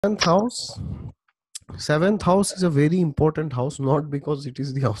Seventh house. Seventh house is a very important house, not because it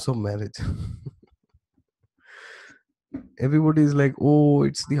is the house of marriage. Everybody is like, oh,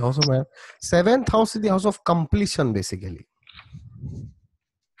 it's the house of marriage. Seventh house is the house of completion, basically.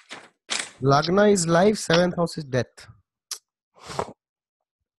 Lagna is life, seventh house is death.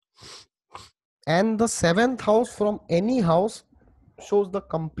 And the seventh house from any house shows the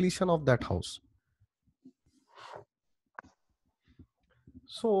completion of that house.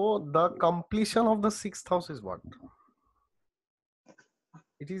 So the completion of the sixth house is what?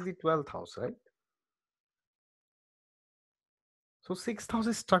 It is the 12th house, right? So sixth house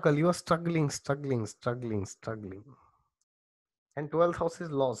is struggle. You are struggling. And 12th house is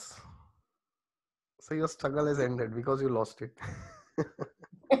loss. So your struggle has ended because you lost it.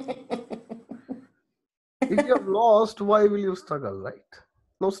 If you have lost, why will you struggle, right?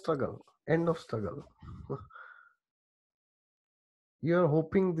 No struggle. End of struggle. You are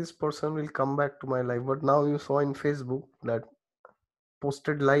hoping this person will come back to my life, but now you saw in Facebook that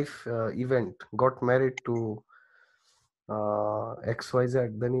posted life event, got married to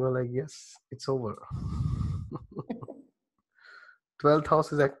XYZ. Then you were like, yes, it's over. 12th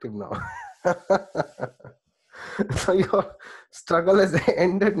house is active now. So your struggle has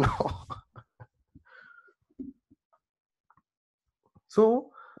ended now.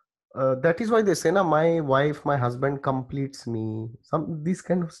 So that is why they say, na, my wife, my husband completes me. Some these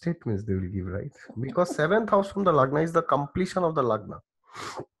kind of statements they will give, right? Because seventh house from the Lagna is the completion of the Lagna.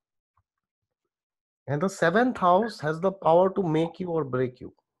 And the seventh house has the power to make you or break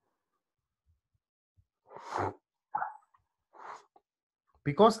you.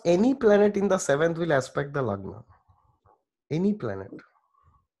 Because any planet in the seventh will aspect the Lagna. Any planet.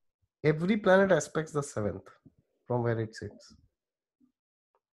 Every planet aspects the seventh from where it sits.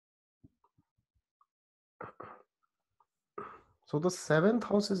 So the seventh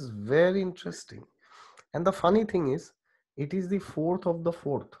house is very interesting. And the funny thing is, it is the fourth of the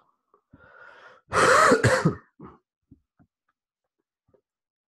fourth.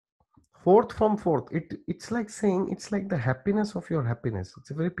 Fourth from fourth. It's like saying it's like the happiness of your happiness.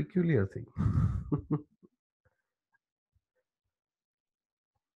 It's a very peculiar thing.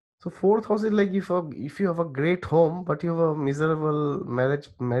 So fourth house is like if you have a great home, but you have a miserable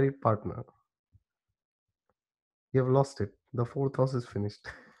married partner. You have lost it. The fourth house is finished.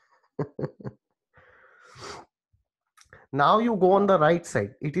 Now you go on the right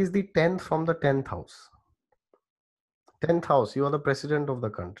side. It is the 10th from the 10th house. 10th house, you are the president of the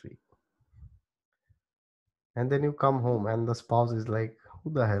country. And then you come home and the spouse is like,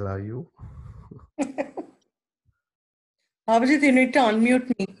 who the hell are you? Abhijit, you need to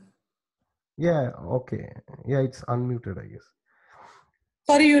unmute me. Yeah, okay. Yeah, it's unmuted, I guess.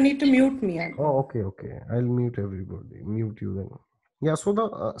 Sorry, you need to mute me. Oh, okay. I'll mute everybody. Mute you then. Yeah, so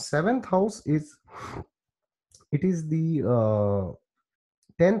the seventh house is, it is the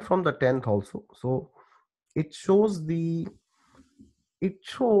 10th from the 10th also. So it shows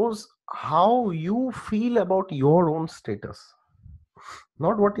how you feel about your own status.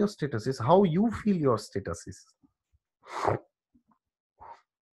 Not what your status is, how you feel your status is.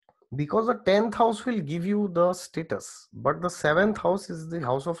 Because the 10th house will give you the status, but the 7th house is the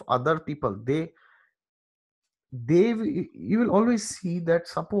house of other people. You will always see that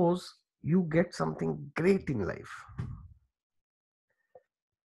suppose you get something great in life,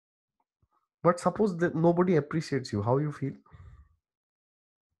 but suppose that nobody appreciates you, how you feel?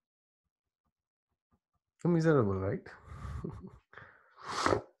 You're miserable, right?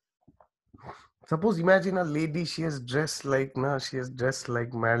 Suppose imagine a lady, she has dressed like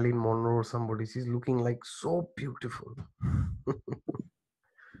Marilyn Monroe or somebody. She's looking like so beautiful.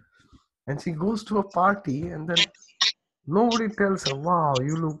 And she goes to a party and then nobody tells her, wow,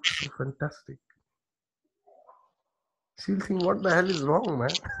 you look so fantastic. She'll think, what the hell is wrong,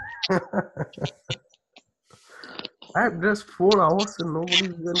 man? I have dressed 4 hours and nobody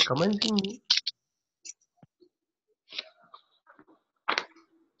is even commenting me.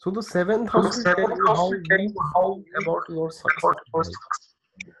 So the seventh house will tell you how you feel about your success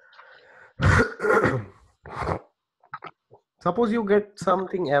in life. Suppose you get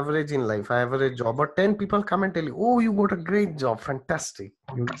something average in life, average job, but 10 people come and tell you, oh, you got a great job, fantastic.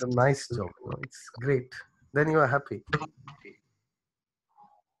 You got a nice job, it's great. Then you are happy.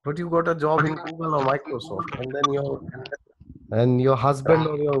 But you got a job in Google or Microsoft, and then your husband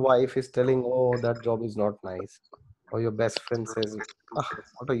or your wife is telling, oh, that job is not nice. Or your best friend says,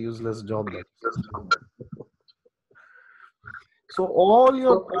 what a useless job that is. So all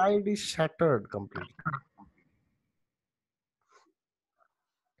your pride is shattered completely.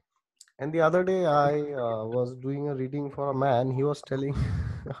 And the other day I was doing a reading for a man. He was telling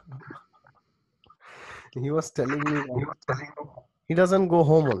He was telling me that he doesn't go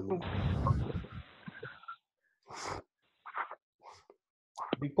home only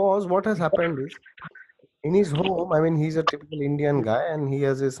because what has happened is in his home. I mean, he's a typical Indian guy, and he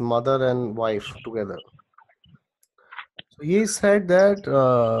has his mother and wife together. So he said that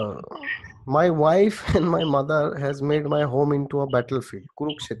my wife and my mother has made my home into a battlefield,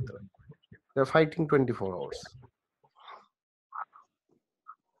 Kurukshetra. They're fighting 24 hours.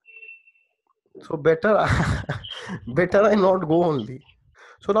 So better, better I not go only.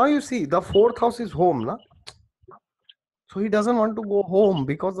 So now you see, the fourth house is home, na? So he doesn't want to go home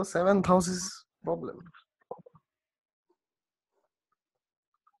because the seventh house is problem.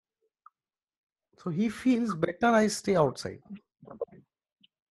 So he feels better I stay outside.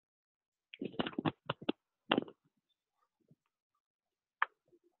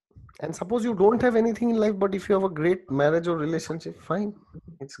 And suppose you don't have anything in life, but if you have a great marriage or relationship, fine,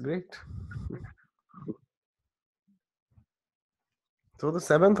 it's great. So the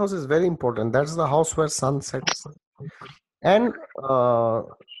seventh house is very important. That's the house where sun sets. And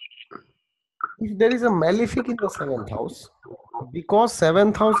if there is a malefic in the seventh house, because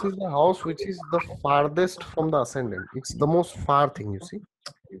seventh house is the house which is the farthest from the ascendant. It's the most far thing, you see.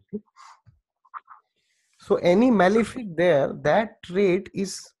 So any malefic there, that trait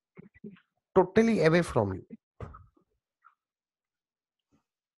is totally away from you.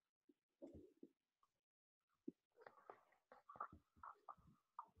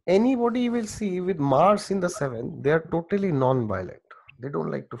 Anybody you will see with Mars in the seventh, they are totally non-violent. They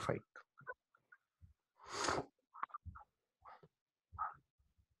don't like to fight.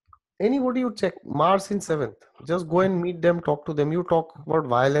 Anybody you check Mars in seventh, just go and meet them, talk to them. You talk about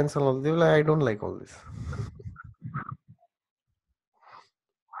violence and all. They will like, I don't like all this.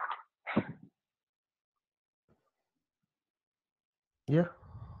 Yeah.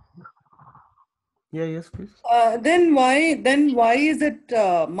 Yeah. Yes, please. Then why is it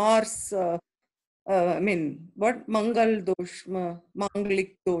Mars? I mean, what Mangalik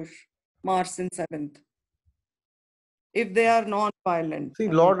dosh, Mars in seventh? If they are non-violent, See, I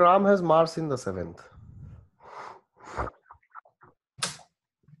mean, Lord Ram has Mars in the seventh.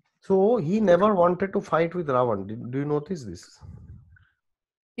 So he never wanted to fight with Ravan. Do you notice this?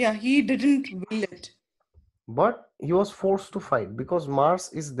 yeah, he didn't will it. But he was forced to fight because Mars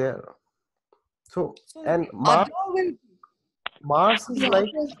is there. So, So and the Mars, other will, Mars is the like,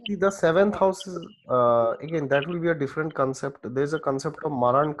 other, see, the seventh house is, again, that will be a different concept. There's a concept of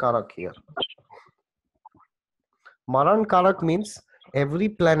Maran Karak here. Maran Karak means every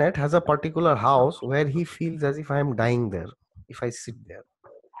planet has a particular house where he feels as if I am dying there, if I sit there.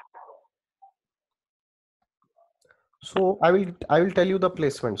 So I will tell you the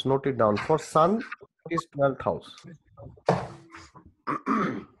placements. Note it down. For Sun is 12th house.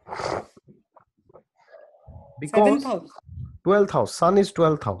 seventh Because house. 12th house, Sun is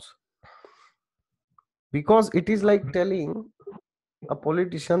 12th house. Because it is like telling a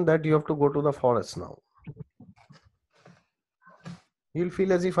politician that you have to go to the forest now. You'll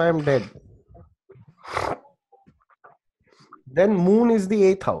feel as if I am dead. Then Moon is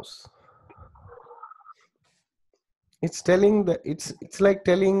the 8th house. It's telling the it's like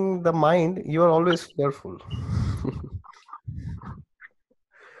telling the mind you are always fearful.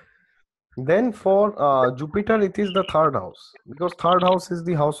 Then for Jupiter, it is the 3rd house because 3rd house is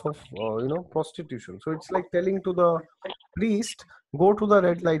the house of prostitution. So it's like telling to the priest, go to the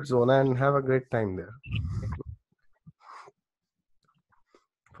red light zone and have a great time there.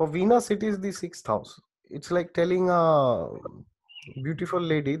 For Venus, it is the 6th house. It's like telling a beautiful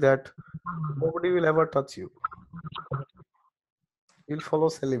lady that nobody will ever touch you. You'll follow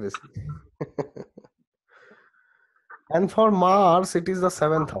celibacy. And for Mars, it is the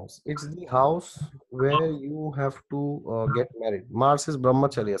 7th house. It's the house where you have to get married. Mars is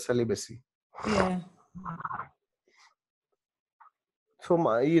brahmacharya, celibacy. Yeah. So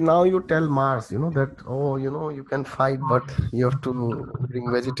now you tell Mars, that, oh, you can fight, but you have to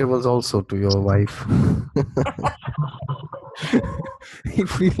bring vegetables also to your wife. He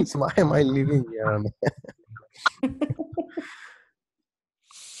feels, why am I living here?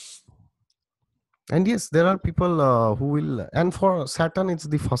 And yes, there are people who will, and for Saturn, it's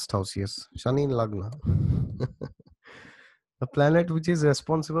the 1st house, yes, Shani in Lagna. The planet which is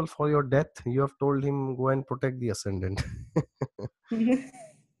responsible for your death, you have told him, go and protect the ascendant.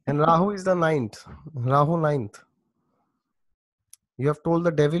 And Rahu is the 9th. Rahu 9th. You have told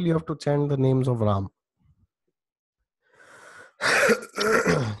the devil you have to chant the names of Ram.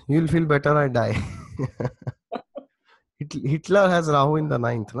 You'll feel better, I die. Hitler has Rahu in the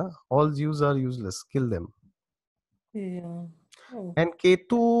 9th. Na? All Jews are useless. Kill them. Yeah. Oh. And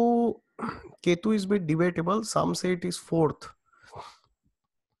Ketu is bit debatable. Some say it is fourth.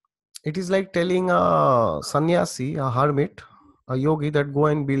 It is like telling a sannyasi, a hermit, a yogi that go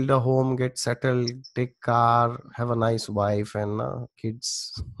and build a home, get settled, take car, have a nice wife and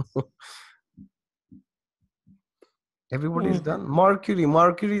kids. Everybody is Hmm. done.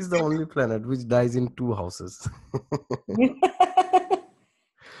 Mercury is the only planet which dies in two houses.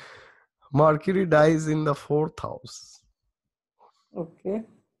 Mercury dies in the fourth house. Okay.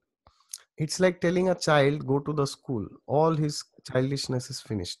 It's like telling a child go to the school. All his childishness is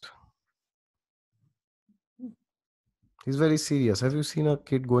finished. He's very serious. Have you seen a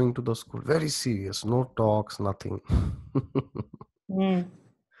kid going to the school? Very serious. No talks, nothing. Hmm.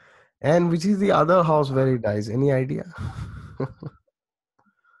 And which is the other house where he dies? Any idea?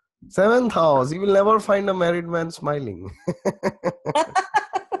 Seventh house. You will never find a married man smiling.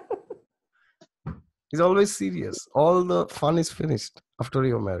 He's always serious. All the fun is finished after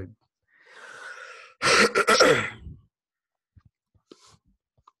you're married.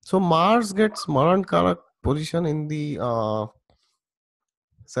 So Mars gets Maran Karak position in the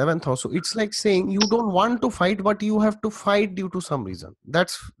seventh house. So it's like saying you don't want to fight, but you have to fight due to some reason.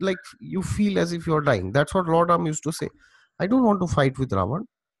 That's like you feel as if you're dying. That's what Lord Ram used to say. I don't want to fight with Ravan,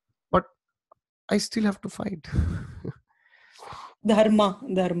 but I still have to fight. Dharma,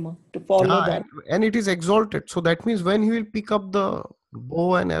 to follow Ah, that. and it is exalted. So that means when he will pick up the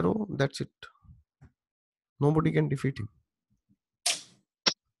bow and arrow, that's it. Nobody can defeat him.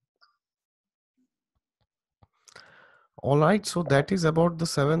 All right. So that is about the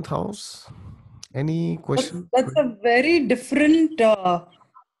seventh house. Any question? That's a very different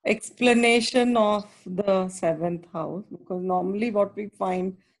explanation of the seventh house, because normally what we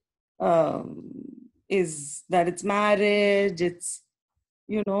find um, is that it's marriage, it's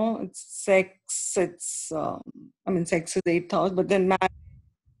it's sex, it's I mean sex is eighth house, but then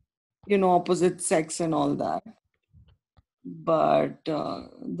marriage, opposite sex and all that. But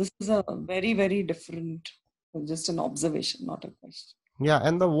this is a very, very different, just an observation, not a question. Yeah.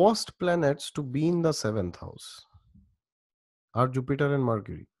 And the worst planets to be in the seventh house are Jupiter and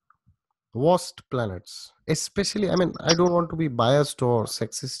Mercury. Worst planets. Especially, I mean, I don't want to be biased or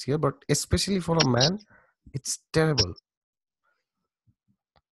sexist here, but especially for a man, it's terrible.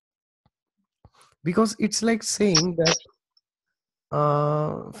 Because it's like saying that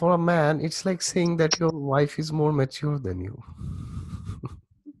for a man, it's like saying that your wife is more mature than you.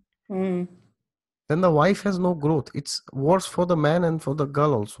 Hmm. Then the wife has no growth. It's worse for the man and for the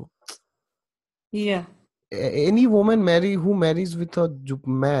girl also. Yeah. Any woman who marries with a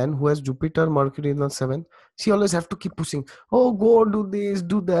man who has Jupiter, Mercury in the seventh, she always have to keep pushing. Oh, go do this,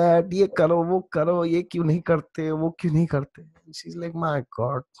 do that. ये करो, वो करो, ये क्यों नहीं करते, वो क्यों नहीं करते. She's like, my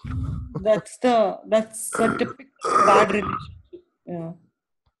God. That's a typical bad relationship. Yeah.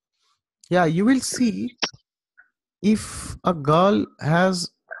 Yeah, you will see if a girl has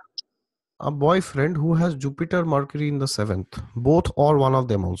a boyfriend who has Jupiter, Mercury in the seventh, both or one of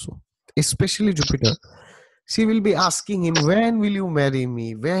them also, especially Jupiter, she will be asking him, when will you marry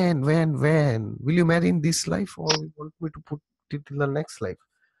me? When? Will you marry in this life or you want me to put it in the next life?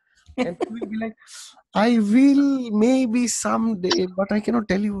 And he will be like, I will maybe someday, but I cannot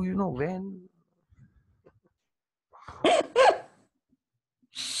tell you, when.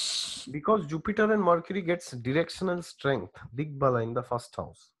 Because Jupiter and Mercury gets directional strength, Digbala in the first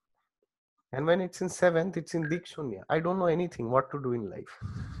house. And when it's in seventh, it's in Dikshunya. I don't know anything what to do in life.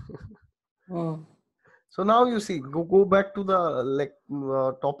 Oh. So now you see, go back to the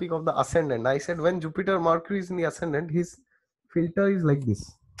topic of the ascendant. I said when Jupiter Mercury is in the ascendant, his filter is like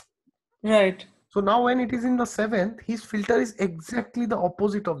this. Right. So now when it is in the seventh, his filter is exactly the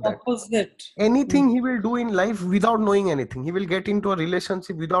opposite of that. Opposite. Anything he will do in life without knowing anything. He will get into a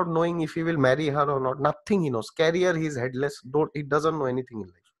relationship without knowing if he will marry her or not. Nothing he knows. Career, he's headless. He doesn't know anything in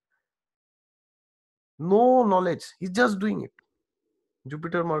life. No knowledge. He's just doing it.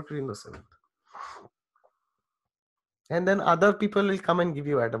 Jupiter Mercury in the seventh. And then other people will come and give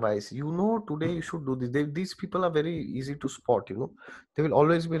you advice. Today you should do this. These people are very easy to spot. They will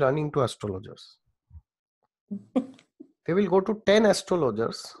always be running to astrologers. They will go to 10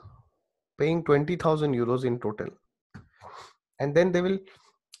 astrologers paying 20,000 euros in total, and then they will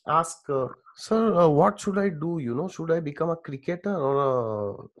ask, sir, what should I do? Should I become a cricketer or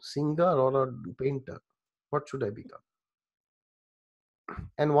a singer or a painter? What should I become?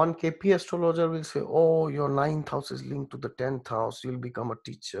 And one KP astrologer will say, oh, your ninth house is linked to the 10th house, you'll become a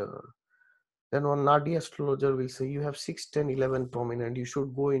teacher. Then one Nadi astrologer will say, you have 6, 10, 11 prominent, you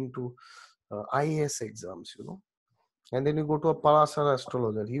should go into IAS exams. And then you go to a Parasara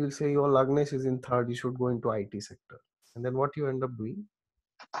astrologer, he will say, your Lagnesh is in third, you should go into IT sector. And then what you end up doing?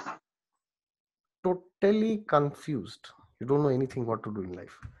 Totally confused. You don't know anything what to do in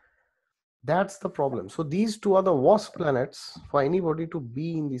life. That's the problem. So these two are the worst planets for anybody to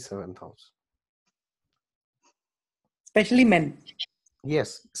be in the seventh house. Especially men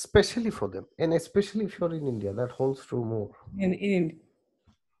Yes, especially for them. And especially if you're in India, that holds true more. in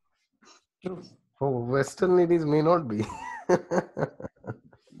true. For Western ladies may not be.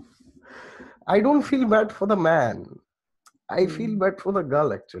 I don't feel bad for the man. I feel Mm. bad for the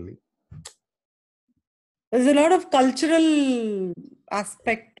girl actually. There's a lot of cultural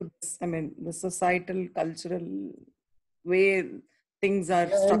aspect to this. I mean, the societal, cultural way things are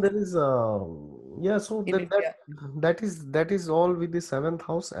Yeah, and there structured is yeah, so in India. that is all with the seventh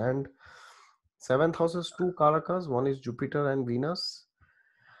house. And seventh house is two karakas. One is Jupiter and Venus.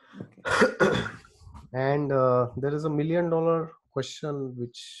 Okay. And there is $1 million question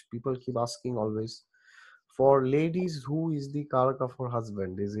which people keep asking always. For ladies, who is the karaka for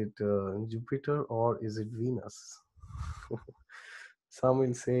husband? Is it Jupiter or is it Venus? Some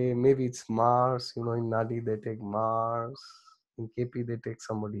will say maybe it's Mars. In Nadi they take Mars. In KP they take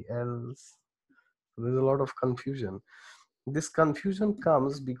somebody else. So there's a lot of confusion. This confusion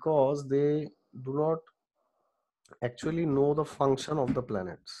comes because they do not actually know the function of the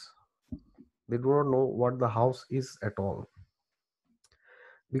planets. They do not know what the house is at all.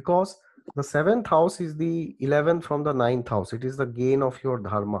 Because the seventh house is the 11th from the ninth house. It is the gain of your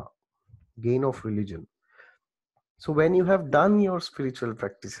dharma, gain of religion. So when you have done your spiritual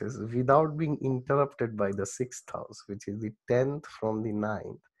practices without being interrupted by the sixth house, which is the 10th from the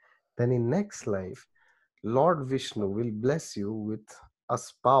ninth, then in next life, Lord Vishnu will bless you with a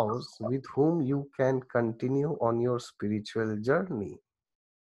spouse with whom you can continue on your spiritual journey.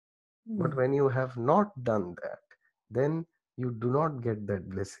 But Hmm. when you have not done that, then you do not get that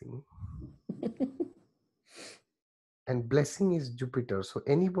blessing. And blessing is Jupiter. So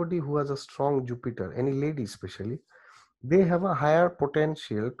anybody who has a strong Jupiter, any lady especially, they have a higher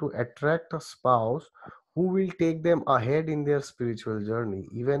potential to attract a spouse who will take them ahead in their spiritual journey,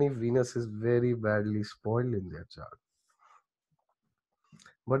 even if Venus is very badly spoiled in their chart.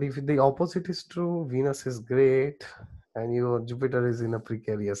 But if the opposite is true, Venus is great and your Jupiter is in a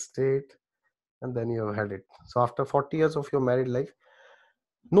precarious state, and then you have had it. So after 40 years of your married life,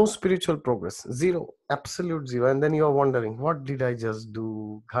 no spiritual progress, zero, absolute zero. And then you are wondering, what did I just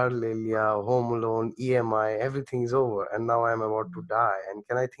do? Ghar le liya, home loan, EMI, everything is over, and now I am about to die. And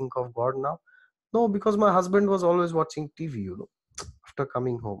can I think of God now? No, because my husband was always watching TV, after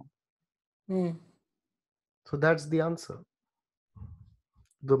coming home. Hmm. So that's the answer.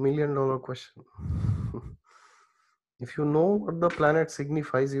 The $1 million question. If you know what the planet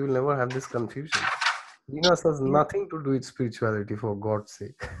signifies, you will never have this confusion. Venus has Yeah. nothing to do with spirituality, for God's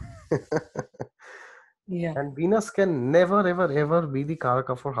sake. Yeah. And Venus can never, ever, ever be the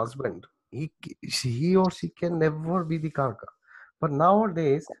Karaka for husband. He or she can never be the Karaka. But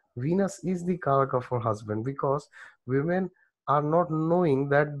nowadays, Venus is the Karaka for husband because women are not knowing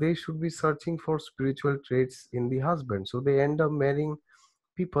that they should be searching for spiritual traits in the husband. So they end up marrying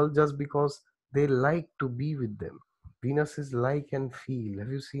people just because they like to be with them. Venus is like and feel. Have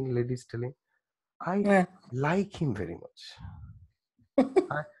you seen ladies telling, I Yeah. like him very much.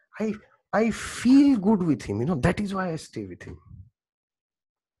 I, I, I feel good with him. That is why I stay with him.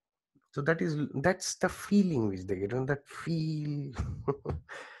 So that's the feeling which they get, and that feel.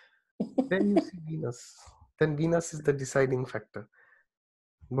 Then you see Venus. Then Venus is the deciding factor.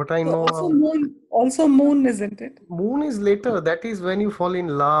 But I So know also moon, isn't it? moon is later. That is when you fall in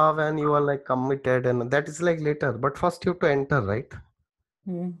love and you are like committed, and that is like later. But first you have to enter, right?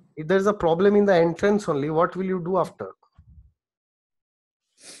 Hmm. If there's a problem in the entrance only, what will you do after?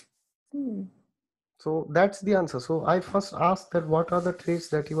 Hmm. So that's the answer. So I first asked that what are the traits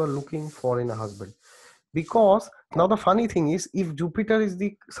that you are looking for in a husband? Because now the funny thing is, if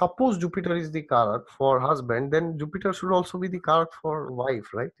suppose Jupiter is the karak for husband, then Jupiter should also be the karak for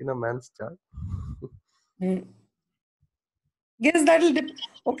wife, right? In a man's chart. Hmm. Yes,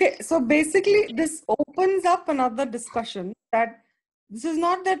 okay. So basically, this opens up another discussion that this is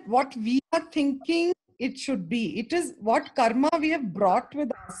not that what we are thinking it should be. It is what karma we have brought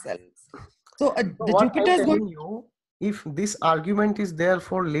with ourselves. So So the what Jupiter I'm is going. telling you, if this argument is there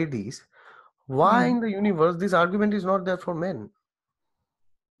for ladies, why Hmm. in the universe this argument is not there for men?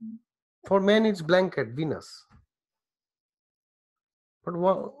 For men, it's blanket Venus. But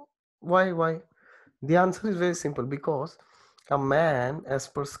why? The answer is very simple, because a man, as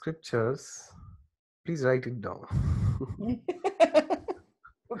per scriptures, please write it down.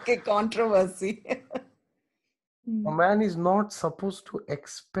 Okay, controversy. A Hmm. man is not supposed to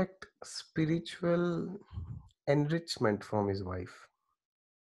expect spiritual enrichment from his wife.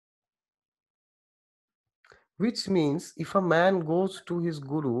 Which means if a man goes to his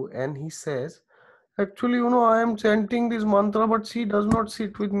guru and he says, actually, I am chanting this mantra, but she does not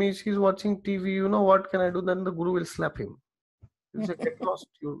sit with me. She's watching TV. What can I do? Then the guru will slap him. He'll say, get lost,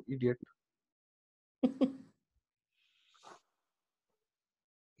 you idiot.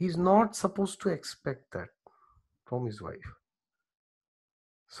 He's not supposed to expect that from his wife.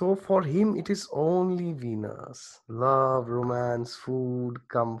 So for him, it is only Venus. Love, romance, food,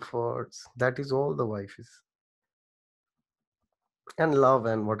 comforts. That is all the wife is. And love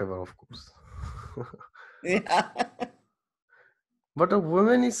and whatever, of course. Yeah. But a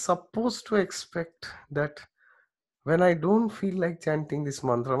woman is supposed to expect that when I don't feel like chanting this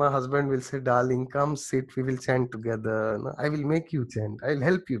mantra, my husband will say, darling, come sit, we will chant together. No, I will make you chant. I'll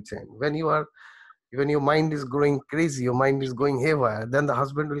help you chant. When your mind is going crazy, your mind is going haywire, then the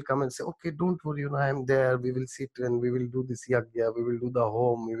husband will come and say, okay, don't worry, I am there. We will sit and we will do this yagya, we will do the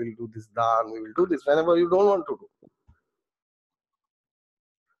home, we will do this dan, we will do this whenever you don't want to do.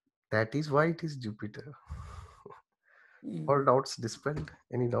 That is why it is Jupiter. All doubts dispelled?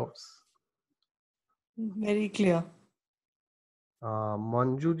 Any doubts? Very clear.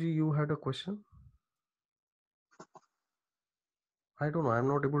 Manjuji, you had a question? I don't know. I'm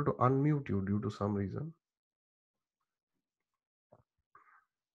not able to unmute you due to some reason.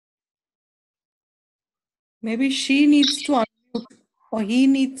 Maybe she needs to unmute or he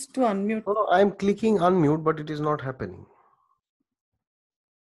needs to unmute. No, I'm clicking unmute, but it is not happening.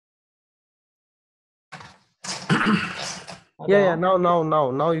 Yeah.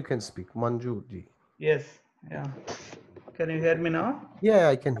 Hello. Now you can speak, Manjuji. Yes. Yeah. Can you hear me now? Yeah,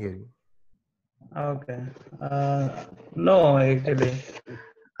 I can hear you. Okay. No, actually,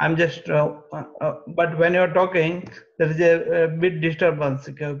 I'm just. But when you're talking, there is a bit disturbance.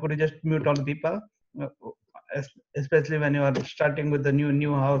 Could you just mute all the people, Uh, especially when you are starting with the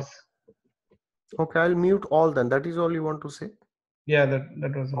new house? Okay, I'll mute all then. That is all you want to say? Yeah,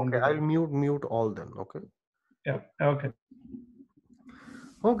 that was Okay, only. I'll mute all then. Okay. Yeah. Okay.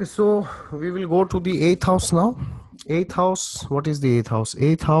 Okay, so we will go to the eighth house now. Eighth house. What is the eighth house?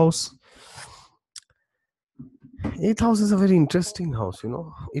 Eighth house. Eighth house is a very interesting house.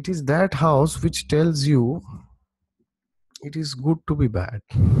 It is that house which tells you it is good to be bad.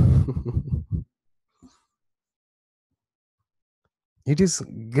 It is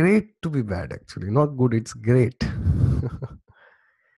great to be bad, actually. Not good, it's great.